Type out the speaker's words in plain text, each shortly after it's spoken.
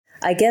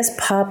I guess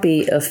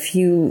Poppy, a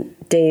few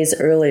days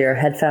earlier,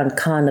 had found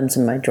condoms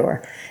in my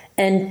drawer.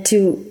 And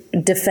to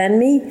defend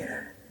me,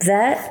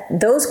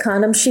 those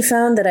condoms she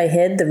found that I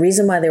hid, the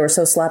reason why they were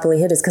so sloppily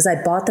hid is because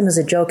I bought them as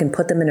a joke and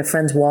put them in a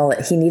friend's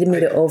wallet. He needed me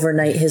to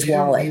overnight his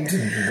wallet.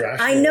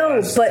 I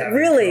know, but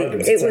really,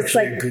 it was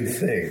like a good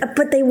thing.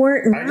 But they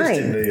weren't mine. I just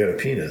didn't know you had a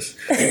penis.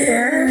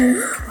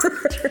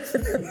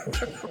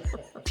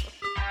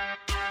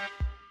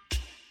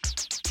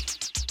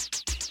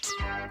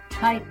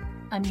 Hi,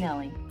 I'm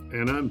Nellie.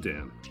 And I'm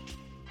Dan.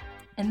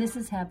 And this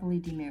is Happily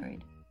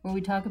Demarried, where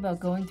we talk about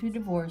going through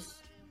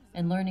divorce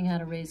and learning how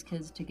to raise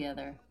kids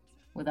together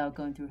without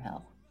going through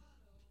hell.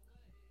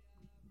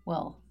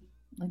 Well,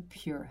 like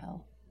pure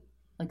hell.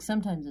 Like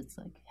sometimes it's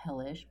like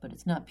hellish, but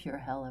it's not pure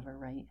hell ever,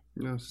 right?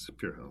 No, it's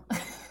pure hell.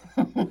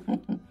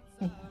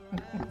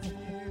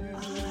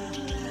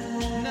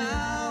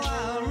 Now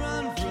I'll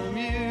run from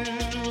you.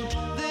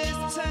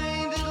 This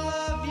tainted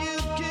love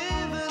you've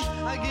given,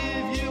 I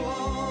give you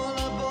all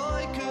a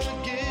boy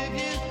could give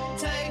you.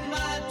 Take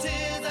my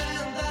tears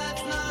and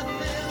that's not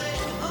nearly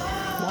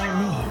all. Why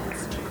me?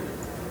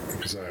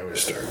 Because I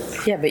always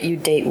start. Yeah, but you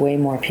date way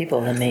more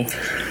people than me.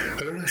 I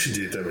don't actually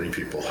date that many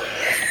people.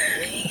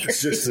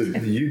 It's just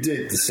that you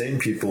date the same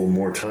people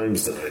more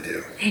times than I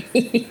do.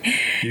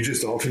 You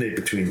just alternate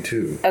between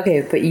two.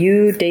 Okay, but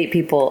you date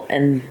people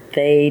and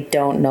they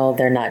don't know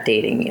they're not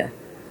dating you.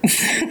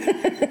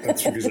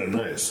 That's because I'm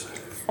nice.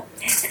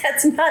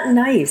 That's not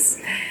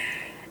nice.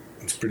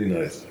 It's pretty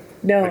nice.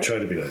 No. I try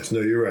to be nice. No,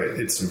 you're right.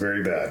 It's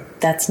very bad.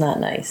 That's not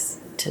nice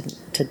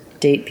to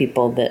date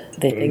people that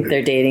they think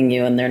they're dating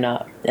you and they're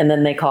not. And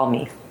then they call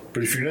me.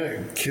 But if you're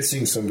not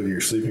kissing somebody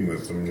you're sleeping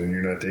with them, then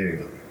you're not dating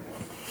them.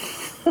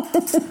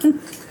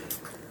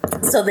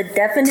 So the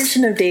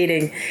definition of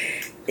dating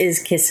is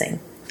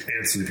kissing.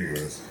 And sleeping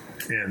with.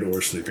 And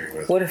or sleeping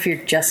with. What if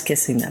you're just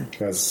kissing them?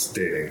 That's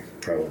dating,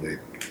 probably.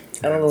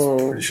 Oh.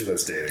 I'm pretty sure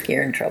that's dating.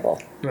 You're in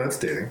trouble. No, that's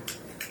dating.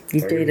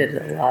 You've dated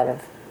a lot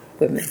of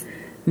women.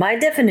 My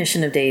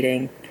definition of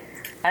dating,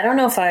 I don't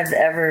know if I've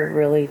ever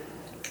really...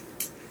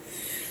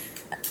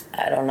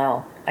 I don't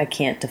know. I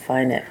can't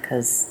define it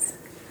because...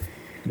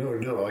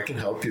 No, I can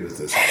help you with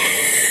this.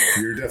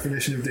 Your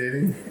definition of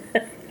dating?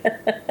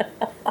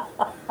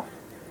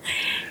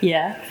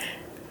 Yeah.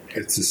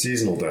 It's a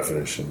seasonal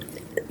definition.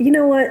 You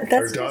know what?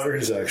 Our daughter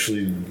has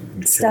actually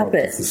come up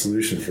with the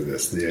solution for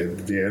this.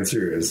 The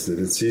answer is that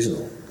it's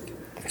seasonal.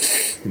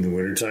 In the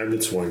wintertime,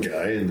 it's one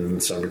guy, and in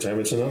the summertime,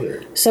 it's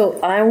another. So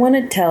I want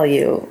to tell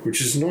you... Which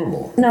is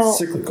normal. No. It's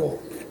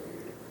cyclical.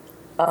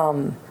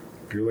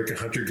 You're like a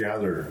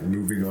hunter-gatherer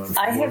moving on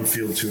from one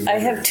field to another. I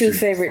have two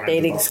favorite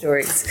dating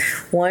stories.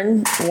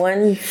 One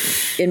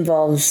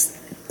involves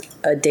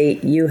a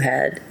date you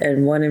had,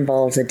 and one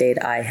involves a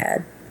date I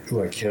had.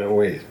 Oh, I can't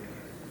wait.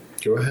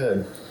 Go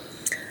ahead.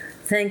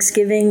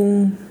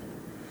 Thanksgiving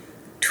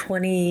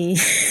 20...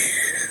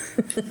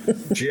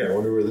 Gee, I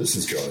wonder where this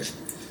is going.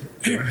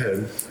 Go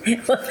ahead.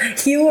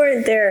 You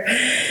weren't there.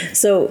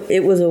 So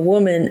it was a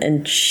woman,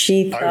 and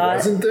she thought... I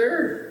wasn't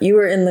there? You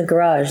were in the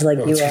garage like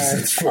you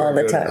Jesus, are all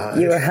the time.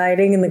 You were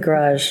hiding in the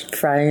garage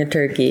frying a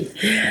turkey.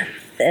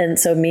 And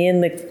so me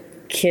and the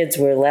kids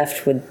were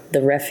left with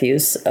the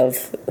refuse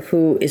of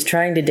who is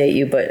trying to date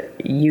you, but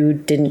you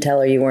didn't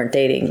tell her you weren't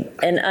dating.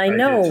 And I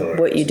know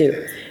what you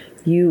do.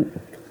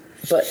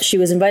 But she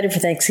was invited for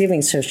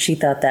Thanksgiving, so she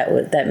thought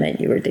that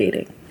meant you were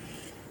dating.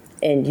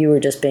 And you were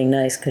just being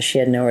nice because she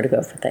had nowhere to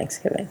go for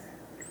Thanksgiving.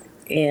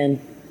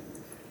 And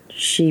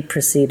she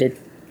proceeded.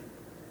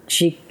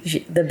 She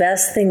the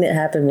best thing that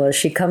happened was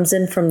she comes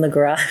in from the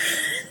garage.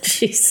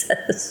 She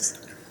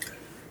says,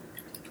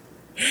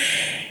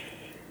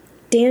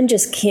 Dan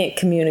just can't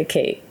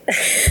communicate.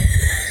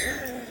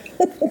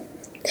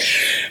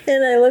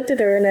 And I looked at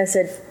her and I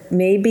said,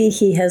 maybe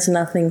he has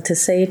nothing to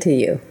say to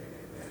you.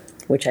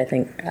 Which I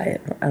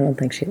don't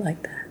think she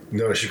liked that.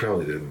 No, she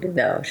probably didn't.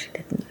 No, she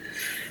didn't.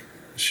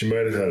 She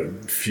might have had a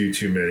few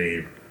too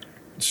many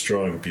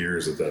strong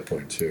beers at that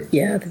point too.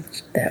 Yeah,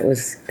 that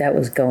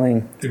was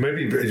going. It might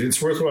be.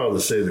 It's worthwhile to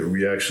say that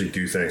we actually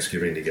do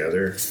Thanksgiving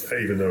together,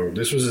 even though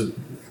this was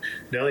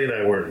Nellie and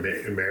I weren't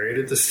married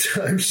at this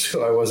time,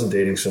 so I wasn't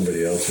dating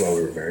somebody else while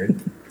we were married.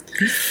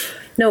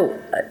 No,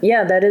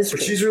 yeah, that is.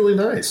 But she's really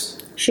nice.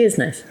 She is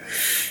nice.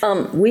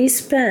 We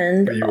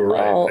spend. But you were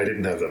right. I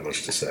didn't have that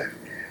much to say.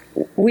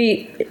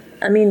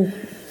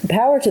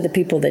 Power to the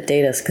people that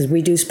date us, because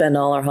we do spend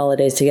all our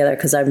holidays together,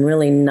 because I'm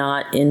really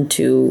not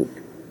into...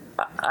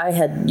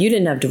 You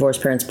didn't have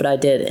divorced parents, but I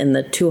did. And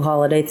the two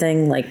holiday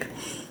thing,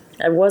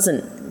 I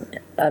wasn't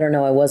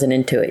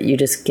into it. You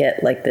just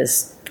get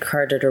this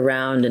carted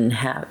around and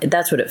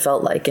that's what it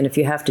felt like. And if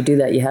you have to do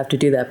that, you have to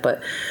do that.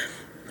 But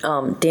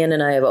Dan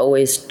and I have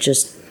always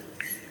just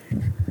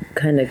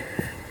kind of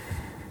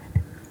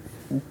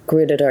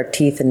gritted our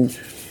teeth and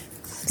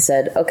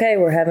said, okay,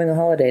 we're having a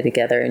holiday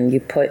together, and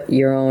you put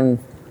your own...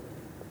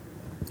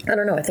 I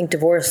don't know, I think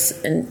divorce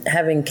and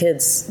having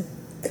kids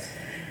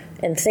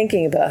And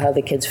thinking about how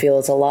the kids feel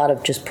is a lot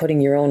of just putting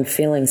your own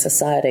feelings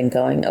aside and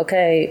going,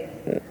 okay,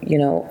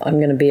 I'm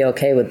going to be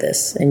okay with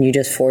this. And you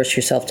just force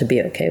yourself to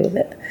be okay with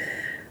it.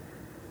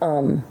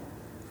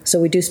 So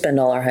we do spend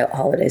all our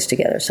holidays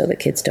together so the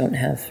kids don't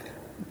have,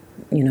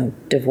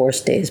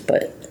 divorce days.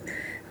 But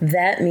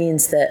that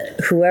means that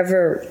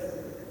whoever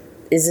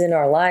is in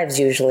our lives,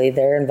 usually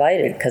they're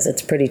invited because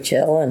it's pretty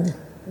chill. And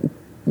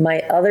my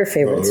other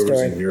favorite whoever's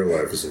story. in your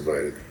life is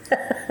invited.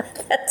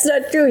 That's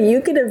not true.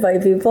 You can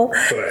invite people.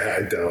 But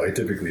I don't. I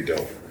typically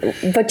don't.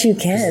 But you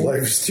can.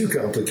 Life is too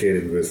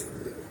complicated with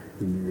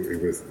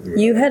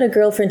You had a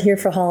girlfriend here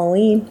for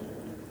Halloween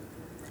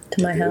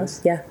to my did?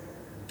 house. Yeah.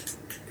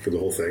 for the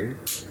whole thing.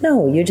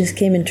 No, you just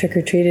came and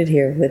trick-or-treated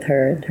here with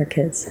her and her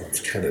kids. It's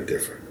kind of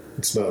different.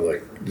 It's not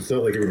like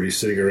everybody's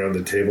sitting around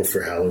the table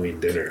for Halloween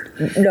dinner.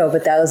 No,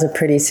 but that was a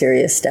pretty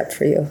serious step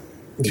for you.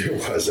 It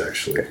was,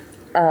 actually.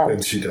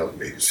 And she helped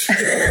me. So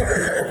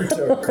it worked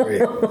out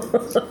great.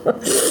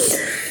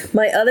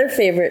 My other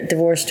favorite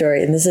divorce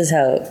story, and this is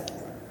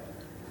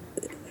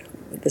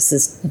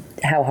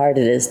how hard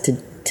it is to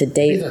date.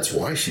 Maybe that's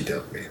why she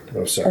dumped me.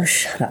 Oh, sorry. Oh,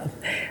 shut up.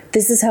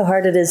 This is how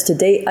hard it is to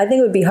date. I think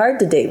it would be hard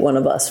to date one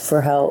of us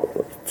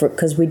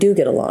because we do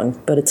get along,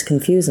 but it's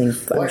confusing,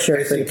 Well, I'm sure,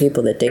 I for the think-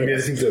 people that date I mean, I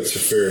us. think that's a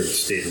fair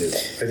statement.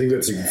 I think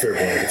that's a fair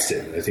blanket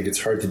statement. I think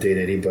it's hard to date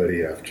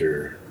anybody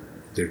after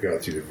they've gone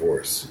through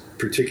divorce,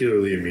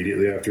 particularly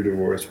immediately after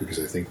divorce, because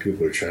I think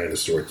people are trying to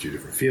sort through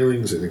different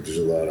feelings. I think there's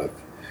a lot of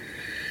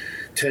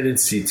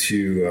tendency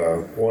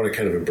to want to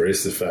kind of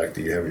embrace the fact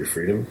that you have your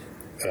freedom.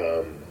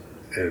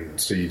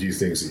 And so you do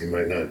things that you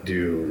might not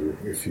do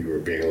if you were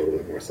being a little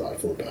bit more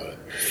thoughtful about it.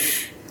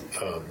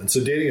 And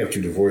so dating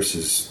after divorce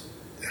is,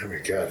 oh my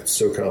God, it's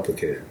so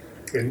complicated.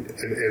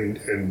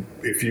 And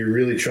if you're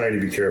really trying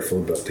to be careful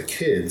about the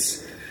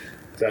kids,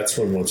 that's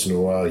when once in a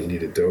while you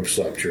need a dope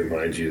slap to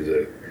remind you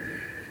that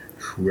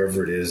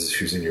whoever it is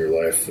who's in your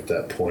life at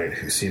that point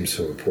who seems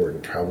so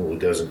important probably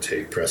doesn't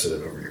take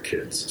precedent over your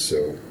kids.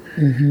 So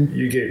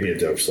you gave me a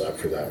dope slap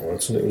for that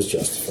once, and it was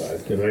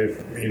justified. And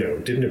I,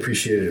 didn't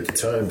appreciate it at the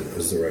time, but it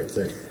was the right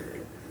thing.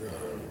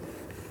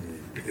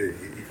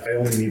 I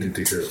only needed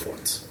to hear it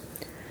once.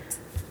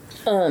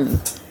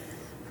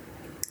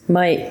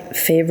 My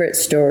favorite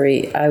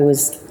story, I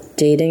was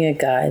dating a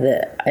guy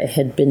that I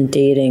had been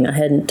dating. I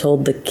hadn't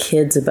told the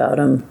kids about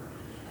him.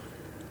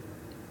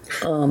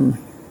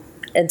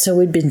 And so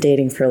we'd been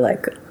dating for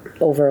like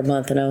over a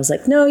month, and I was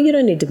like, no, you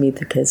don't need to meet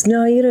the kids.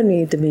 No, you don't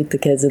need to meet the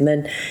kids. And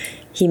then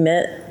he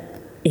met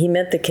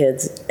the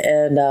kids,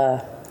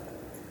 and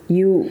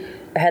you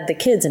had the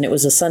kids, and it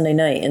was a Sunday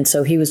night, and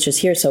so he was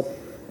just here. So,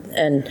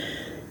 and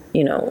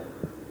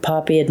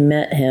Poppy had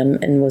met him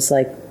and was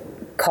like,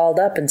 called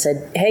up and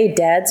said, hey,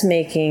 Dad's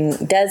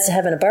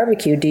having a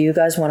barbecue. Do you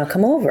guys want to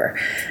come over?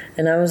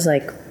 And I was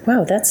like,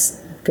 wow,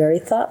 that's very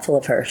thoughtful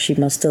of her. She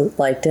must have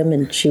liked him,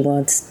 and she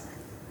wants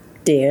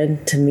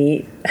Dan to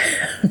meet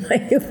my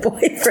new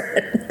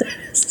boyfriend.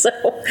 So,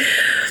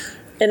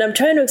 and I'm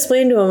trying to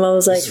explain to him, I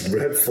was like, This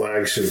red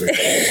flag should have been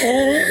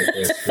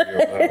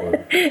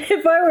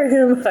if I were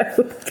him, I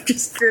would have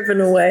just driven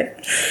away.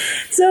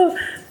 So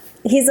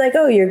he's like,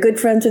 oh, you're good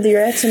friends with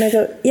your ex? And I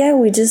go, yeah,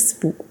 we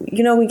just,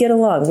 we get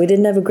along. We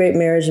didn't have a great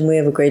marriage and we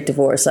have a great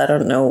divorce. I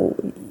don't know.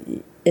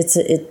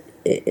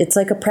 It's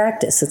like a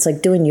practice. It's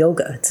like doing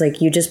yoga. It's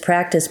like you just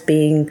practice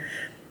being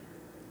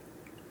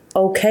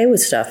okay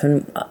with stuff.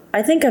 And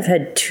I think I've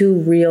had two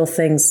real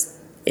things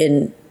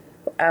in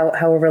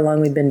however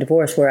long we've been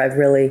divorced where I've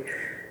really,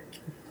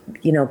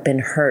 been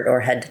hurt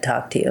or had to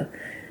talk to you.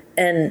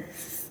 And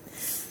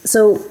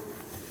so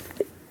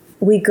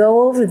we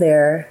go over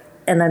there,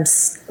 and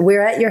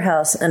we're at your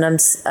house, and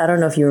I don't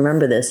know if you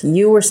remember this.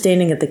 You were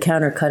standing at the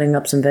counter cutting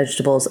up some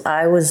vegetables.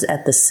 I was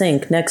at the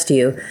sink next to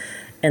you,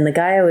 and the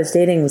guy I was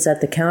dating was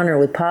at the counter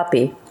with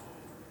Poppy.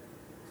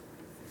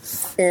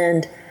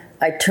 And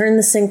I turned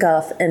the sink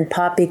off, and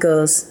Poppy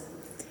goes,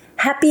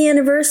 happy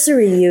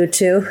anniversary, you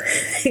two,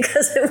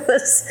 because it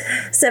was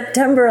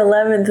September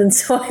 11th, and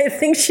so I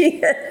think she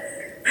had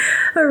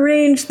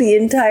arranged the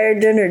entire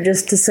dinner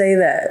just to say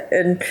that.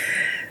 And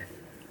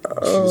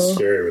She's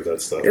scary with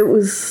that stuff. it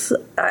was,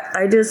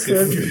 I just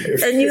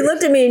was, and you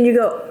looked at me and you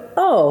go,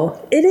 oh,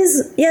 it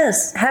is,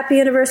 yes, happy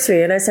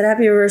anniversary. And I said,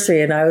 happy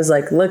anniversary. And I was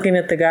like looking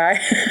at the guy.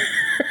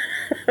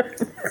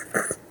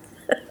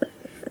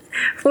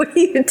 What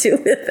do you do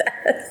with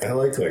that? I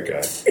like that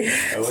guy.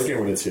 I like it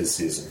when it's his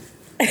season.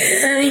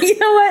 You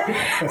know what?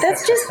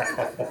 That's just,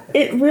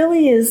 it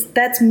really is,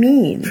 that's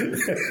mean.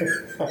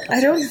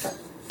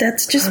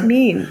 That's just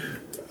mean.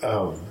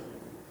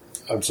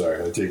 I'm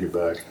sorry, I take it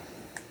back.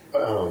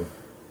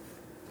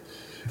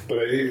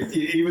 But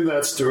even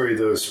that story,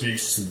 though,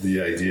 speaks to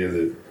the idea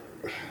that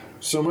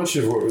so much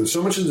of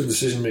the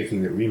decision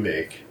making that we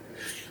make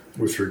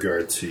with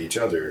regard to each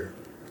other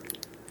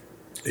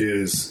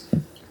is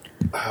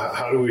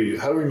how do we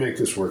make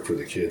this work for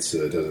the kids so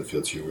that it doesn't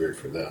feel too weird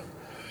for them.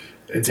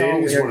 And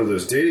dating is one of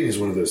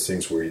those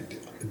things where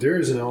there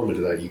is an element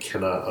of that you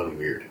cannot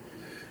unweird.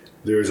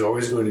 there's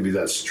always going to be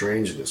that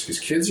strangeness because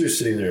kids are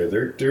sitting there,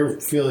 they're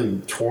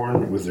feeling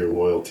torn with their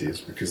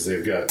loyalties because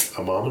they've got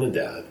a mom and a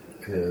dad,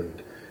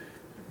 and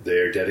they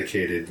are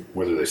dedicated,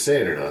 whether they say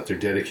it or not, they're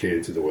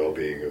dedicated to the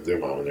well-being of their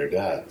mom and their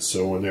dad.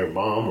 So when their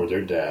mom or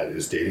their dad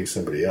is dating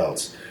somebody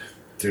else,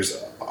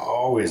 there's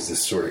always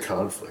this sort of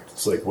conflict.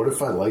 It's like, what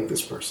if I like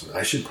this person?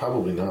 I should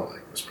probably not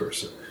like this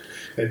person.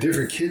 And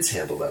different kids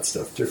handle that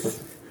stuff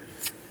differently.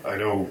 I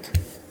know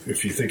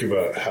if you think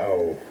about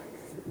how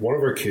one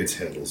of our kids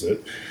handles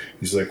it,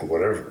 he's like,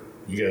 whatever,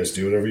 you guys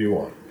do whatever you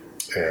want.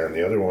 And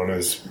the other one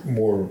is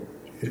more,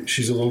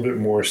 she's a little bit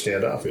more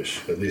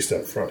standoffish, at least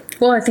up front.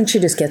 Well, I think she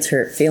just gets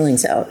her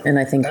feelings out. And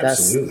I think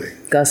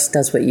Gus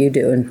does what you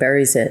do and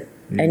buries it.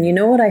 And you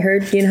know what I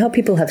heard? You know how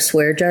people have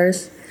swear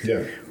jars?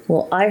 Yeah.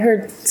 Well, I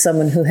heard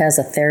someone who has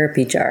a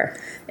therapy jar.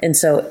 And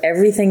so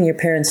everything your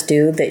parents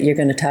do that you're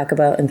going to talk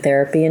about in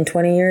therapy in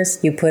 20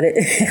 years, you put it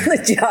in the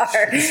jar.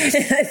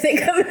 And I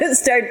think I'm going to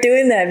start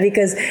doing that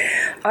because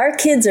our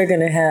kids are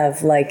going to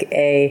have like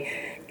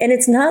and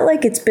it's not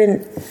like it's been,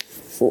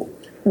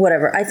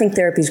 whatever. I think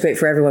therapy is great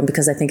for everyone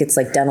because I think it's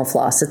like dental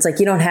floss. It's like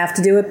you don't have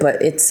to do it,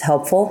 but it's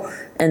helpful.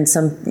 And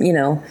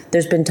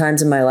there's been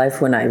times in my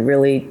life when I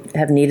really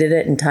have needed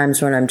it and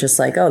times when I'm just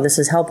like, oh, this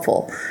is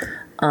helpful.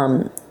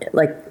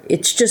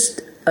 It's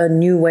just a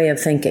new way of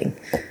thinking.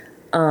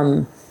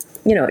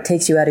 It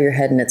takes you out of your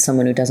head and it's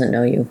someone who doesn't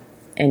know you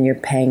and you're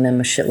paying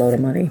them a shitload of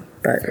money.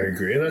 But I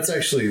agree. And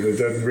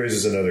that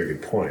raises another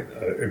good point.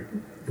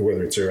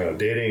 Whether it's around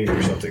dating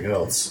or something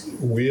else,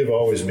 we have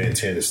always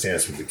maintained a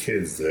stance with the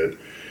kids that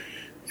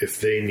if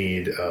they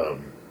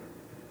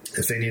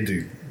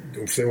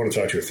want to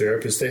talk to a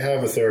therapist, they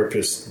have a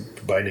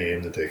therapist by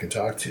name that they can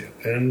talk to.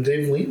 And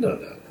they've leaned on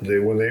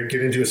that. When they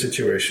get into a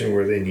situation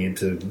where they need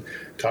to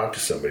talk to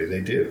somebody,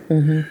 they do.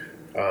 Mm-hmm.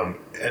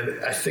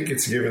 And I think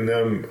it's given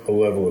them a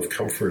level of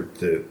comfort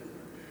that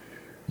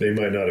they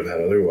might not have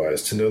had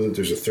otherwise, to know that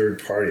there's a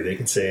third party they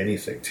can say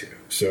anything to.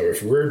 So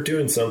if we're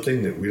doing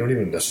something that we don't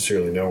even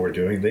necessarily know we're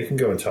doing, they can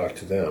go and talk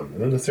to them.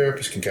 And then the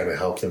therapist can kind of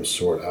help them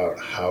sort out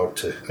how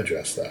to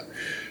address that.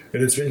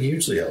 And it's been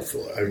hugely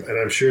helpful. And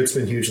I'm sure it's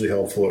been hugely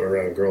helpful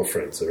around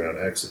girlfriends, around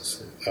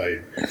exes. I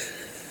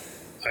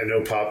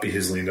know Poppy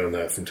has leaned on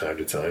that from time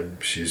to time.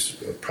 She's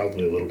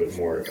probably a little bit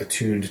more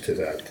attuned to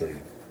that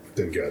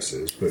than Gus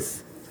is.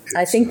 But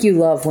I think you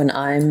love when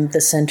I'm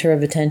the center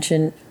of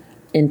attention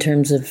in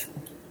terms of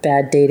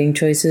bad dating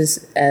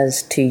choices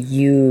as to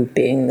you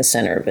being the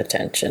center of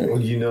attention. Well,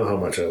 you know how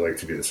much I like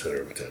to be the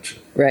center of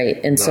attention. Right.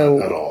 And Not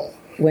so at all.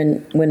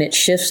 When it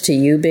shifts to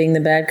you being the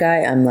bad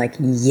guy, I'm like,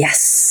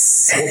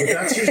 yes. Well,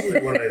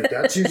 but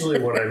that's usually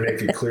when I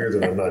make it clear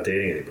that I'm not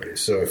dating anybody.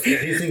 So if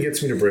anything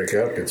gets me to break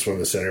up, it's when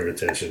the center of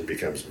attention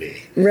becomes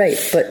me. Right.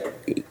 But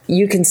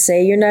you can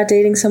say you're not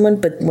dating someone,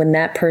 but when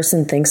that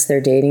person thinks they're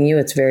dating you,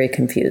 it's very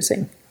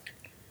confusing.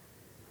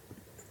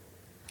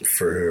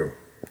 For who?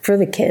 For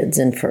the kids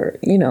and for,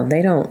 they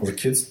don't. Well, the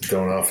kids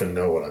don't often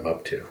know what I'm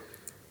up to.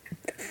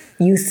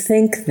 You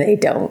think they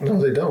don't.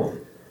 No, they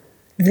don't.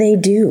 They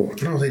do.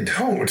 No, they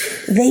don't.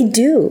 They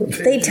do.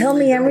 They tell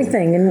me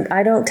everything, and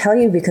I don't tell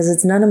you because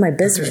it's none of my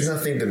business. There's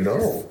nothing to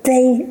know.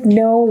 They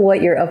know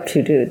what you're up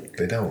to, dude.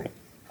 They don't.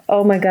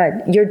 Oh my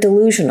God, you're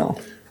delusional.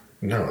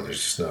 No,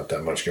 there's just not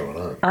that much going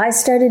on. I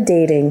started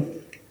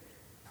dating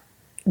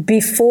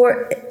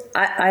before.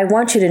 I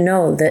want you to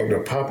know that. Oh, no,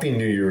 Poppy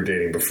knew you were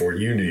dating before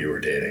you knew you were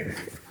dating.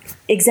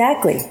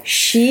 Exactly.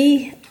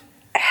 She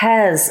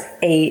has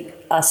a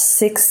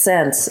sixth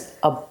sense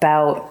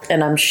about,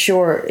 and I'm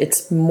sure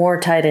it's more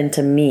tied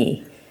into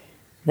me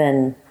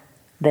than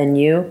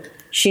you.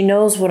 She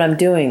knows what I'm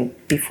doing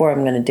before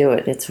I'm going to do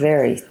it. It's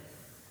very.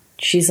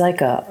 She's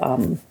like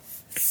a.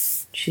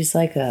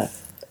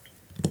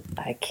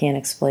 I can't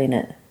explain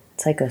it.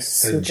 It's like a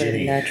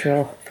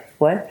supernatural.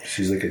 What?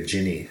 She's like a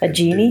genie. A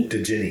genie?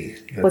 The genie.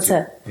 What's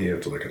that? You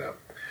have to look it up.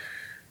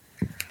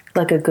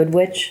 Like a good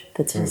witch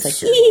that sounds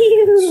like, ew.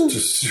 It's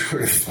just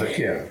sort of like,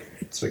 yeah,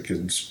 it's like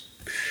a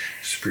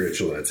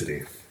spiritual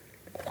entity.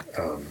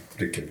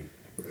 That can,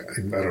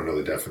 I don't know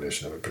the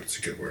definition of it, but it's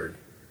a good word.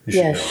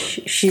 Yeah,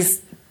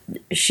 she's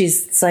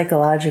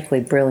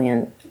psychologically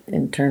brilliant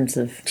in terms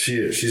of. She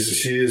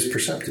is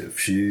perceptive.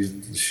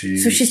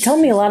 So she's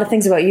told me a lot of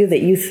things about you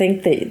that you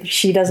think that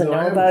she doesn't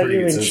know about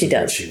you, and she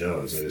does. She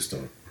knows. I just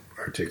don't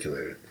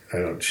articulate it. I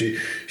don't. She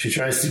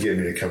tries to get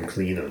me to come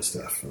clean on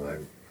stuff, and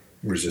I'm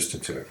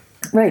resistant to it.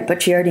 Right,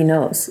 but she already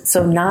knows.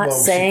 So not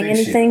saying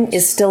anything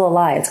is still a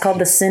lie. It's called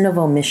the sin of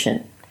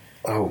omission.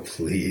 Oh,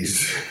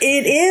 please.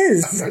 It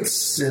is. I'm not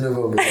sin of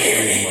omission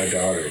with my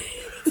daughter.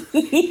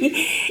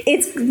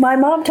 It's my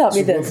mom taught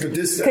me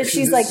this because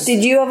she's like,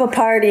 did you have a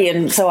party?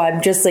 And so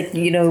I'm just like,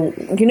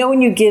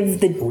 when you give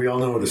the, we all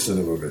know what a sin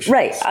of omission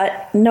right?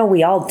 No,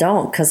 we all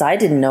don't, because I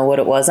didn't know what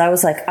it was. I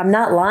was like, I'm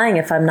not lying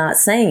if I'm not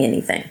saying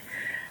anything.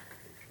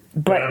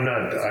 But I'm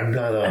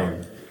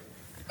not.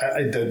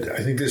 I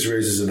think this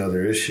raises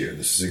another issue, and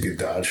this is a good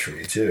dodge for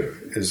me too.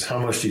 Is how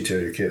much do you tell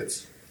your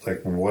kids?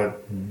 Like,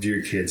 what do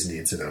your kids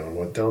need to know and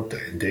what don't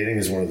they? And dating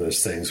is one of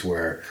those things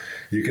where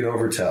you can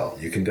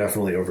overtell. You can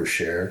definitely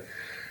overshare.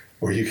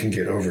 or you can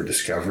get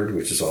over-discovered,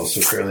 which is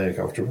also fairly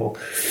uncomfortable.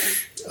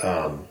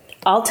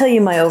 I'll tell you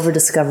my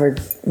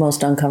over-discovered,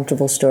 most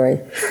uncomfortable story.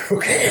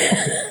 Okay.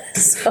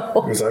 So,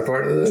 Was I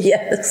part of this?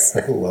 yes.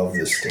 I love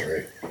this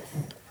story.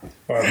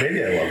 Or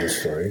maybe I love this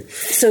story.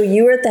 So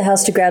you were at the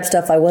house to grab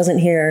stuff. I wasn't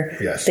here.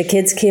 Yes. The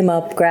kids came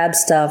up, grabbed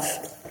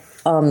stuff.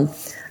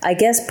 I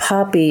guess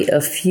Poppy,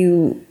 a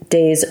few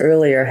days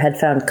earlier, had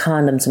found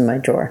condoms in my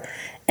drawer.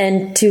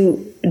 And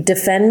to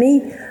defend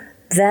me,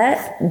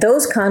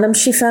 those condoms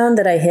she found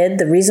that I hid,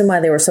 the reason why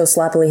they were so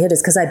sloppily hid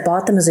is because I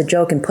bought them as a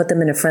joke and put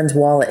them in a friend's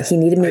wallet. He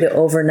needed me to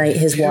overnight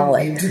his You don't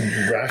wallet. need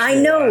to I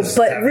know, rationalize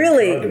but having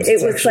really, condoms. it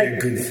It's was actually like,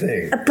 a good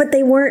thing. but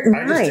they weren't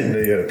I just didn't know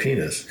mine. you had a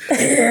penis.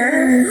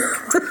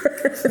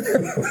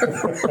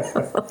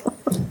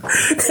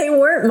 They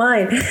weren't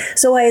mine.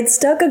 So I had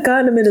stuck a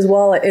condom in his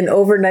wallet and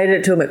overnighted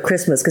it to him at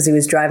Christmas because he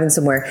was driving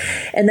somewhere.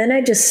 And then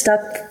I just stuck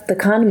the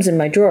condoms in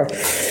my drawer.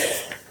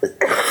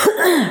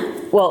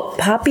 Well,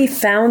 Poppy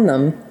found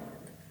them.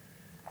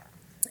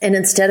 And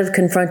instead of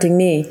confronting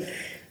me,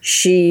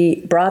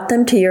 she brought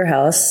them to your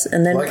house.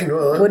 And then what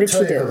did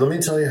she do? Let me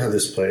tell you how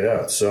this played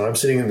out. So I'm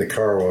sitting in the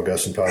car while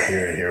Gus and Poppy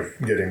are in here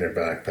getting their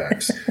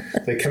backpacks.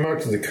 They come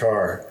out to the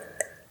car,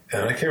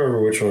 and I can't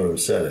remember which one of them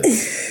said it.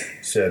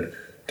 Said,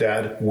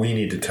 "Dad, we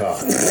need to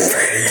talk." And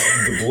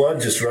the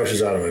blood just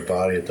rushes out of my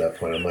body at that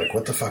point. I'm like,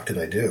 what the fuck did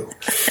I do?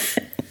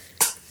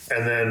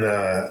 And then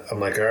I'm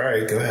like, all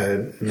right, go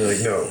ahead. And they're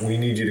like, no, we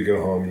need you to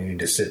go home. You need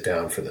to sit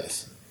down for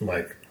this. I'm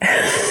like,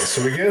 okay.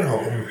 So we get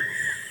home.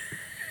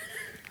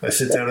 I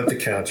sit down at the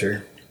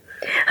counter.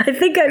 I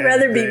think I'd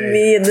rather be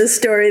me in this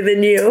story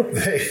than you.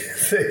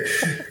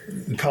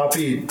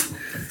 Poppy,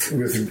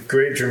 with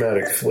great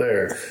dramatic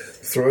flair,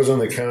 throws on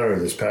the counter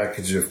this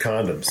package of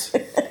condoms.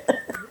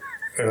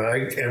 And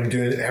I am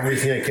doing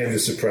everything I can to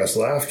suppress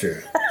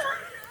laughter.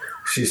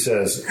 She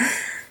says,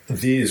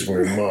 "These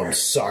were in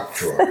Mom's sock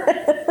drawer."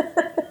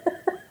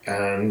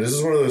 And this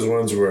is one of those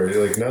ones where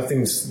like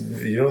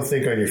you don't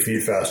think on your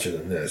feet faster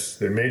than this.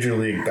 The major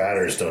league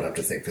batters don't have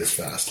to think this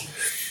fast.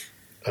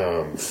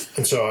 And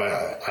so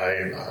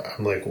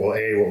I'm like, well,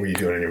 A, what were you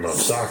doing in your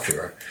mom's sock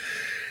drawer?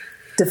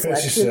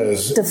 Deflection. She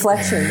says,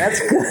 deflection. That's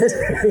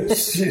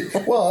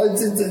good. well,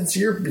 it's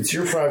your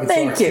private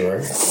Thank sock you.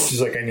 drawer.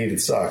 She's like, I needed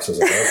socks. I was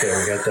like, okay,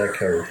 we got that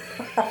covered.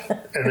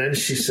 And then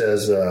she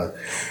says,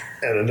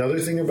 and another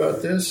thing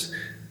about this,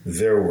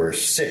 there were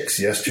 6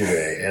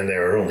 yesterday, and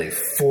there are only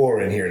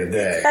 4 in here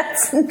today.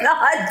 That's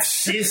not.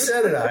 She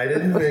said it. I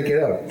didn't make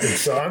it up. And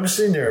so I'm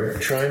sitting there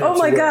trying not Oh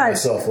my to let God.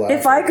 myself laugh.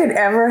 If I could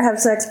ever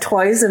have sex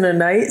twice in a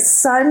night,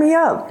 sign me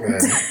up.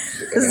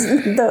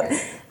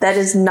 That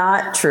is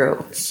not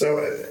true. So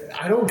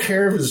I don't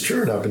care if it's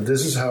true or not, but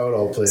this is how it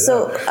all played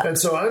So, out. And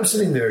so I'm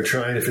sitting there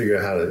trying to figure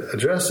out how to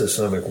address this.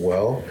 And I'm like,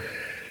 well,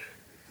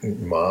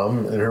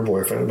 Mom and her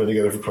boyfriend have been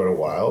together for quite a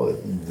while.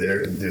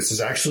 This is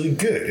actually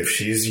good. If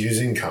she's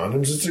using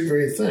condoms, it's a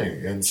great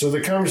thing. And so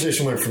the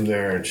conversation went from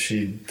there, and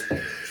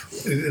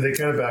they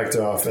kind of backed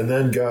off. And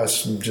then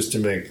Gus, just to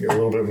make a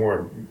little bit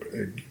more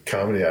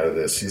comedy out of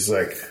this, he's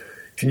like,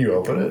 "Can you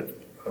open it?"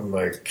 I'm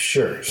like,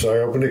 "Sure." So I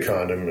opened a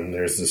condom, and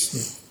there's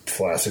this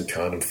flaccid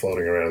condom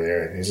floating around the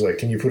air. And he's like,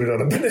 "Can you put it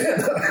on a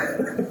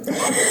banana?"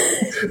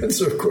 And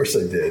so, of course, I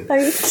did. Are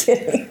you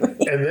kidding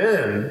me? And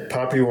then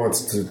Poppy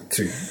wants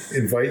to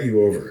invite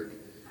you over.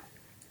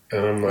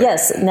 And I'm like,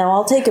 Yes, now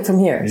I'll take it from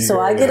here. So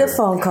go I get a ahead.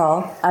 phone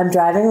call. I'm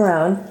driving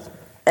around,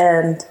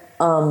 and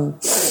I'm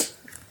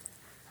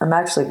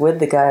actually with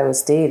the guy I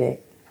was dating.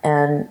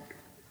 And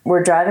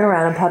we're driving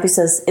around, and Poppy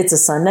says, it's a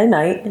Sunday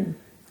night,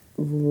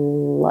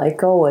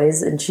 like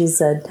always. And she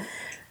said,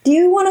 "Do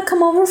you want to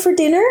come over for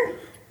dinner?"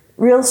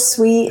 Real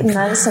sweet and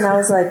nice. And I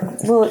was like,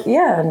 well,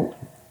 yeah.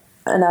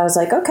 And I was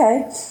like,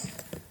 okay.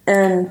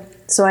 And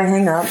so I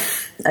hang up.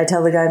 I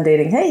tell the guy I'm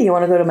dating, "Hey, you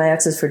want to go to my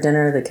ex's for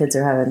dinner? The kids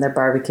are they're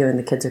barbecuing,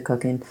 the kids are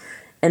cooking."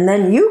 And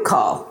then you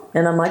call.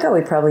 And I'm like, oh,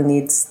 he probably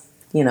needs,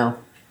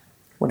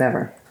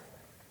 whatever.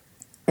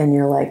 And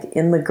you're like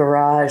in the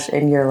garage,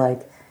 and you're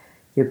like,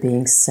 "You're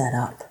being set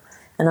up."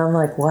 And I'm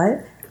like,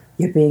 what?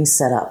 You're being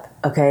set up.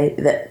 Okay.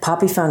 That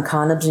Poppy found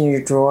condoms in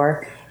your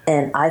drawer,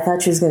 and I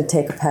thought she was going to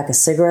take a pack of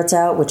cigarettes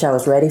out, which I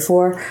was ready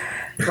for.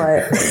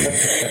 But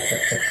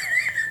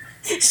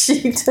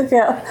she took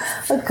out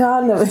a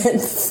condom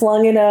and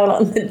flung it out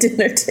on the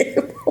dinner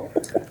table.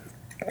 And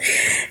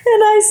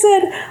I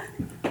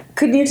said,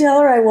 "Could you tell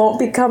her I won't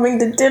be coming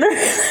to dinner?"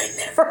 I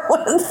never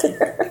went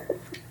there.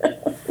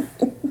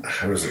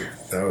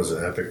 That was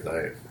an epic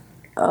night.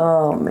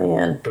 Oh,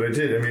 man. But I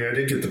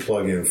did get the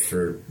plug in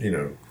for,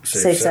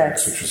 Safe safe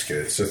sex, sex. which was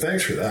good. So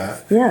thanks for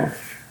that. Yeah.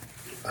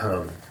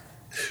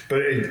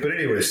 But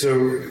anyway,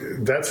 so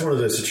that's one of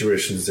those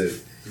situations that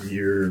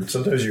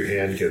sometimes your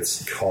hand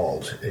gets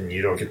called, and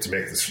you don't get to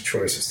make this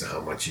choice as to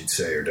how much you'd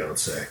say or don't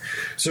say.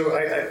 So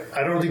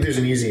I don't think there's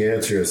an easy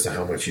answer as to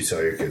how much you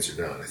tell your kids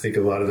or not. I think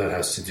a lot of that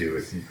has to do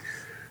with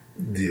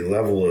the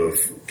level of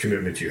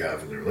commitment you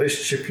have in the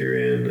relationship you're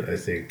in. I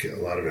think a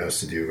lot of it has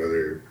to do with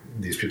whether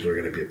these people are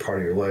going to be a part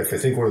of your life. I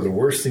think one of the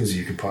worst things that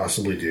you could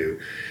possibly do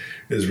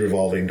is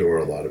revolving door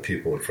a lot of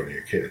people in front of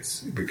your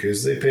kids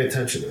because they pay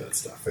attention to that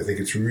stuff. I think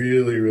it's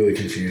really, really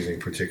confusing,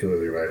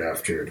 particularly right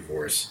after a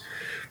divorce,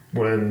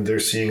 when they're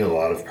seeing a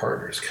lot of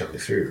partners coming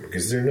through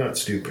because they're not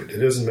stupid. It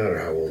doesn't matter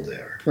how old they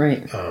are.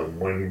 Right.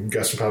 When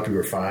Gus and Poppy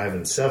were 5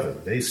 and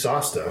 7, they saw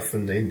stuff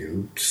and they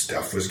knew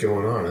stuff was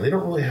going on. And they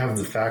don't really have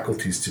the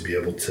faculties to be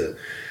able to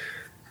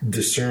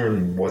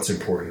discern what's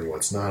important and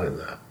what's not in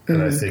that.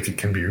 And I think it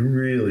can be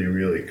really,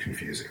 really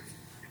confusing.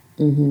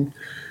 Mm-hmm.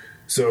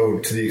 So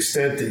to the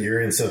extent that you're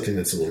in something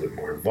that's a little bit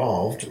more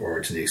involved, or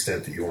to the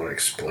extent that you want to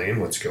explain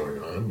what's going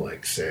on,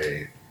 like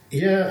say,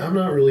 yeah, I'm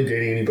not really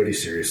dating anybody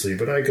seriously,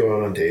 but I go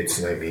out on dates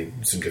and I meet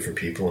some different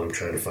people and I'm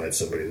trying to find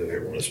somebody that I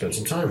want to spend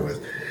some time with.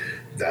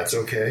 That's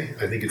okay.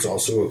 I think it's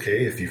also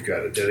okay if you've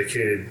got a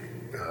dedicated,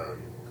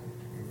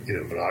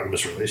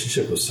 monogamous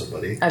relationship with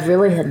somebody. I've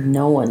really had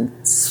no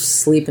one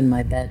sleep in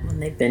my bed when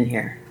they've been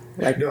here.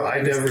 Like, No,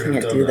 I just never can't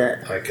have done do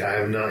that. Like, I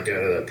have not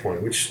gotten to that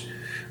point, which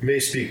may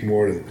speak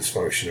more to the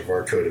dysfunction of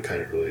our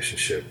codependent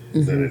relationship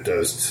than it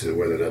does to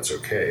whether that's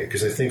okay.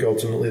 Because I think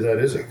ultimately that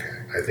is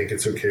okay. I think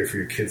it's okay for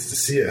your kids to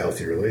see a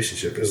healthy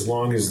relationship as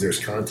long as there's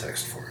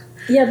context for it.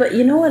 Yeah, but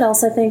you know what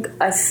else I think?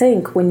 I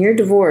think when you're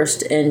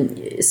divorced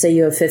and say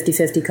you have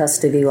 50-50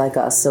 custody like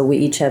us, so we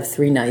each have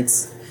 3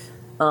 nights,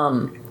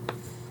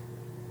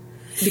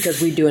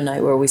 because we do a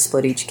night where we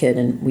split each kid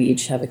and we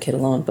each have a kid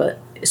alone, but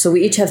so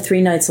we each have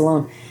 3 nights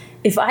alone.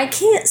 If I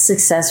can't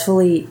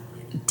successfully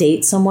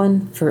date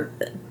someone for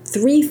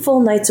 3 full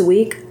nights a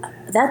week,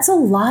 that's a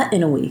lot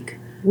in a week.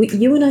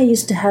 You and I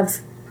used to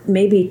have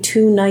maybe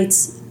 2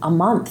 nights a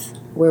month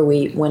where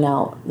we went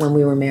out when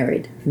we were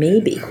married.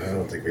 Maybe. I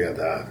don't think we had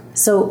that.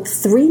 So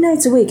 3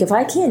 nights a week. If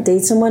I can't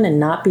date someone and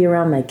not be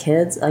around my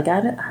kids, like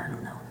I don't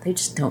know. They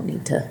just don't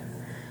need to.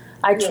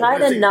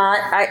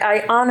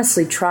 I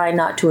honestly try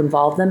not to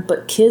involve them,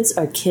 but kids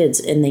are kids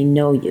and they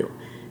know you.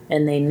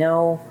 And they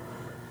know,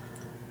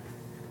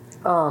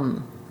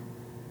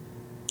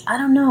 I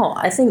don't know.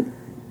 I think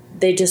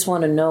they just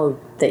want to know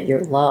that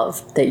you're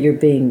loved, that you're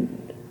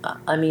being,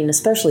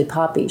 especially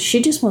Poppy. She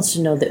just wants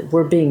to know that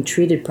we're being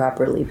treated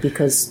properly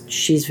because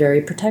she's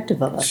very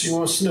protective of us. She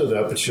wants to know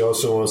that, but she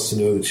also wants to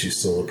know that she's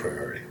still a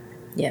priority.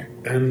 Yeah.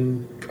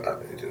 And,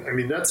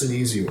 that's an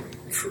easy one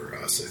for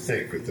us, I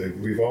think.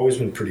 We've always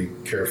been pretty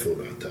careful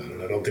about that,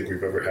 and I don't think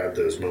we've ever had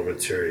those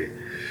momentary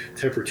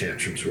temper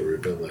tantrums where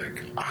we've been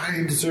like,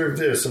 I deserve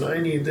this and I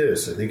need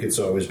this. I think it's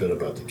always been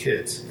about the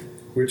kids,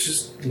 which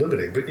is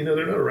limiting. But,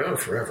 they're not around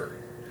forever.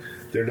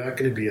 They're not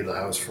going to be in the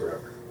house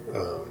forever.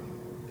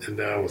 And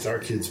now with our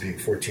kids being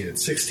 14 and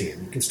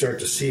 16, you can start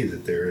to see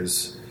that there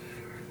is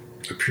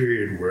a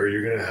period where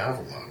you're going to have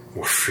a lot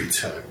more free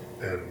time.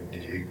 And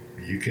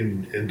you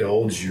can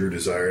indulge your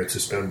desire to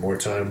spend more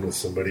time with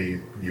somebody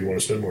you want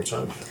to spend more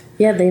time with.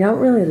 Yeah, they don't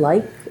really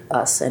like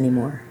us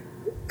anymore.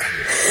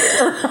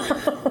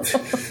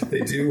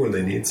 They do when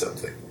they need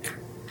something.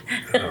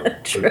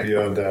 But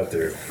beyond that,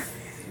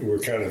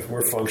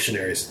 we're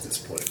functionaries at this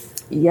point.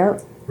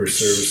 Yep. We're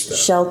service staff.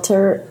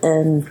 Shelter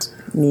and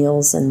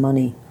meals and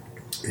money.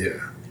 Yeah.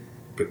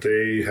 But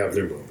they have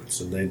their moments,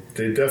 and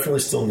they definitely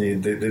still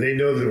need, they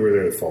know that we're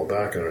there to fall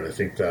back on, and I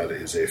think that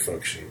is a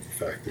function of the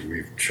fact that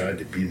we've tried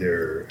to be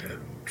there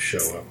and show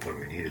up when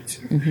we needed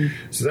to. Mm-hmm.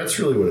 So that's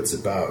really what it's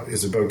about,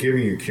 is about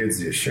giving your kids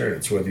the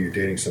assurance, whether you're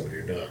dating somebody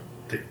or not,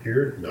 that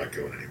you're not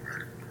going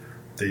anywhere,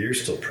 that you're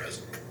still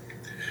present.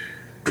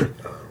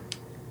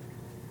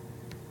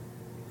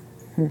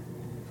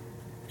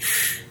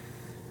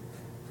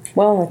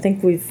 Well, I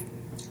think we've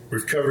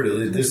covered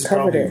it. This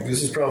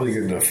is probably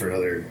good enough for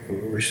another.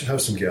 We should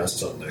have some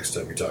guests on next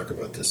time we talk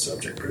about this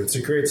subject. But it's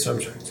a great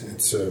subject.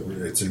 It's a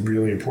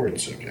really important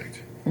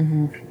subject.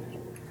 Mm-hmm.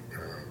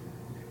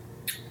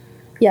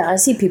 Yeah, I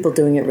see people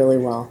doing it really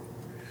well,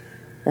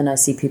 and I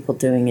see people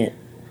doing it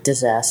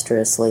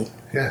disastrously.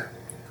 Yeah,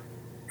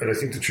 and I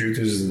think the truth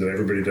is that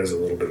everybody does a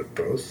little bit of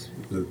both.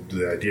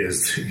 The idea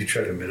is that you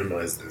try to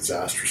minimize the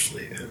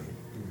disastrously and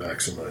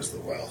maximize the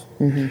well.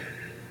 Mm-hmm.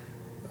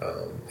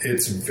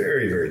 It's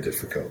very, very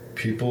difficult.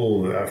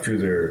 People,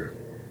 after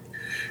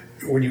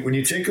when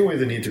you take away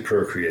the need to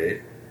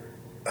procreate,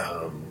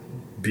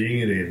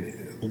 being in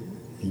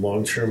a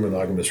long-term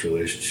monogamous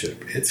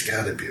relationship, it's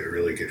got to be a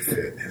really good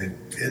fit. And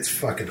it's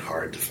fucking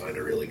hard to find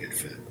a really good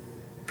fit.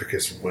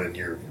 Because when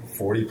you're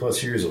 40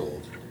 plus years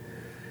old,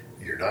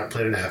 you're not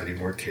planning to have any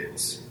more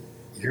kids.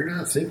 You're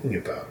not thinking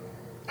about,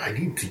 I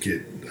need to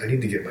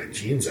get my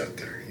genes out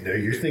there.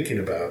 You're thinking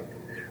about,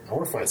 I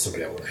want to find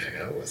somebody I want to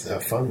hang out with,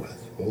 have fun with.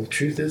 Well, the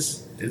truth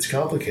is, it's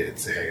complicated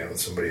to hang out with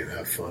somebody and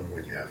have fun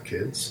when you have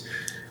kids.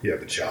 You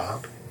have a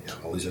job. You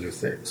have all these other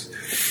things.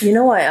 You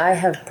know why I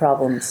have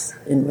problems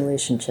in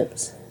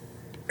relationships?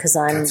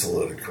 That's a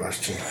loaded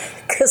question.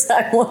 Because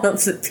I'm one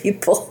of the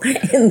people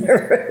in the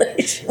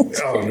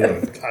relationship. Oh,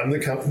 no. I'm the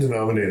common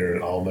denominator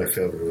in all my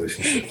failed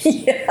relationships.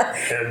 Yeah.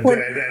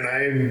 And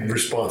I am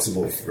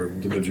responsible for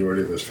the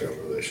majority of those failed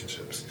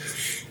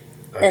relationships.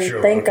 And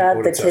sure thank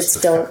God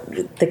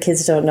the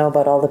kids don't know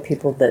about all the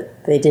people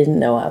that they didn't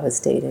know I was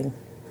dating.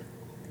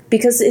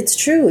 Because it's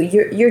true.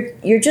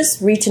 You're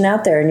just reaching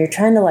out there and you're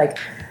trying to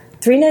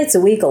 3 nights a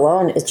week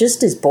alone, it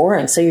just is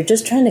boring. So you're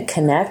just trying to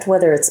connect,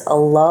 whether it's a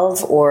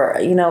love or,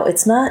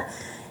 it's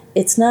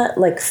not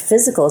like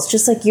physical. It's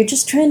just like, you're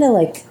just trying to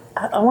like,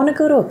 I want to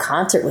go to a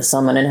concert with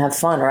someone and have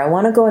fun, or I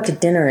want to go out to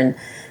dinner. And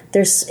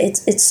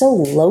it's so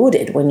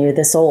loaded when you're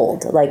this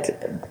old. Like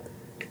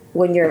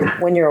when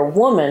you're a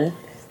woman,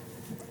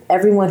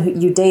 everyone who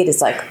you date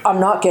is like, I'm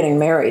not getting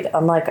married.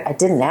 I'm like, I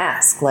didn't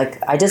ask.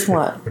 Like, I just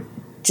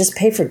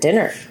pay for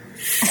dinner.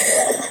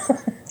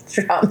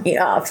 Drop me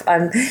off.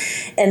 And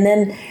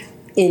then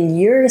in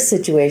your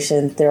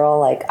situation, they're all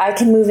like, I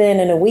can move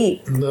in a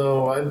week.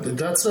 No,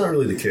 that's not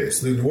really the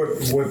case.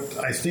 What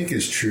I think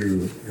is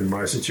true in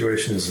my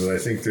situation is that I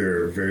think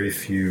there are very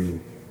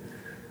few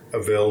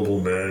available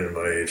men in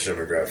my age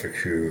demographic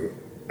who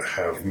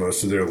have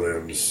most of their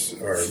limbs,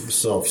 are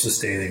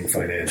self-sustaining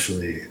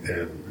financially,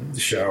 and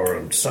shower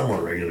on a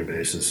somewhat regular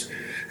basis,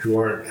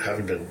 who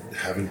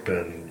haven't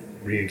been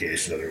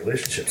re-engaged in other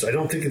relationships. I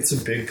don't think it's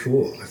a big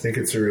pool. I think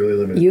it's a really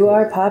limited You pool.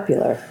 are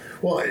popular.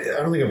 Well, I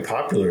don't think I'm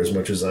popular as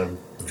much as I'm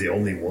the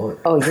only one.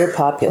 Oh, you're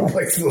popular. I'm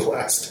like the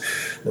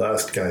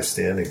last guy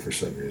standing for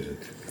some reason.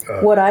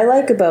 What I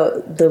like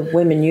about the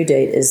women you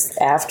date is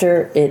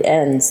after it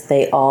ends,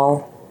 they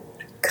all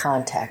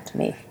contact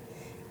me,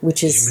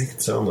 which You is... make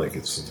it sound like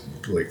it's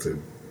like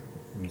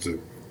the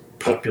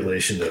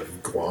population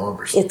of Guam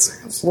or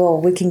something. Well,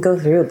 we can go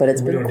through, but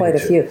it's We been don't quite a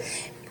need to.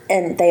 few.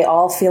 And they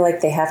all feel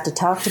like they have to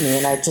talk to me,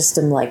 and I just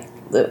am like,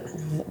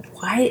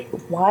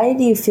 why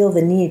do you feel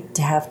the need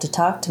to have to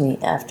talk to me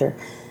after?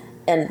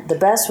 And the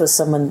best was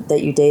someone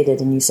that you dated,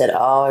 and you said,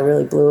 oh, I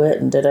really blew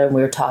it, and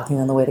we were talking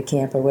on the way to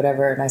camp or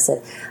whatever, and I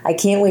said, I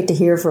can't wait to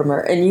hear from her.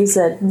 And you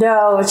said,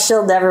 no,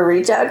 she'll never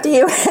reach out to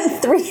you. And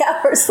 3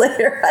 hours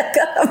later, I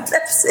got a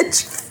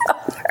message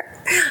from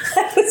her.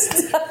 I was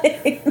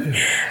dying.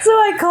 So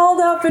I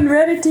called up and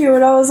read it to you,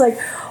 and I was like,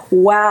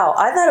 wow,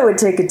 I thought it would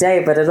take a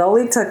day, but it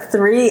only took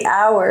 3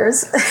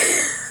 hours.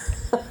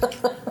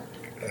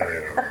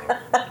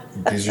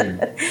 I don't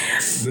know.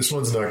 This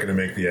one's not going to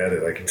make the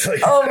edit, I can tell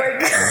you. Oh my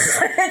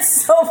God.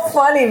 It's so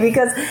funny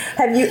because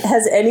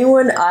has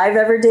anyone I've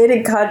ever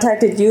dated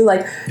contacted you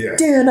like, Yeah.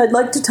 Dan, I'd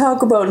like to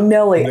talk about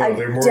Nelly. No, I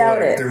they're more doubt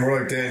like, it. They're more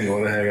like, Dan, you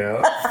want to hang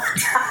out?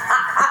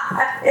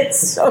 It's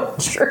so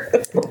true.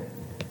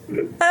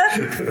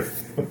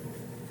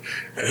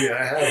 I mean,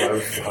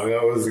 I've hung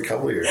out with a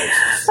couple of your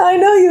exes. I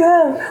know you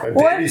have. I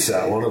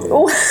babysat one of them.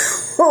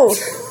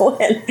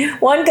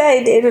 One guy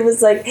I dated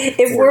was like,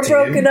 if we're 14?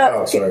 broken up.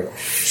 Oh, sorry.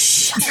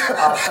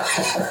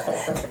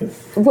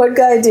 One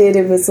guy I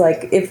dated was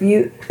like, if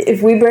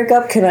we break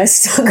up, can I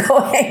still go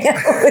hang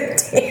out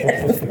with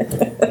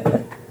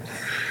Dan?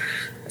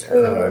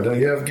 No,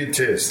 you have good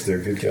taste. They're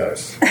good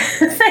guys.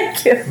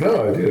 Thank you.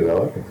 No, I do. I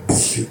like them. They're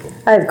good people.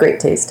 I have great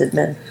taste in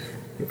men.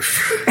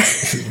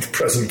 The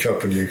present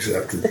company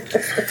accepted.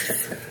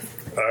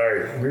 All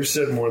right, we've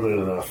said more than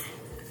enough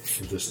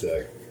for this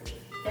day.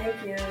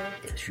 Thank you.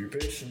 Thanks for your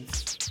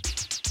patience.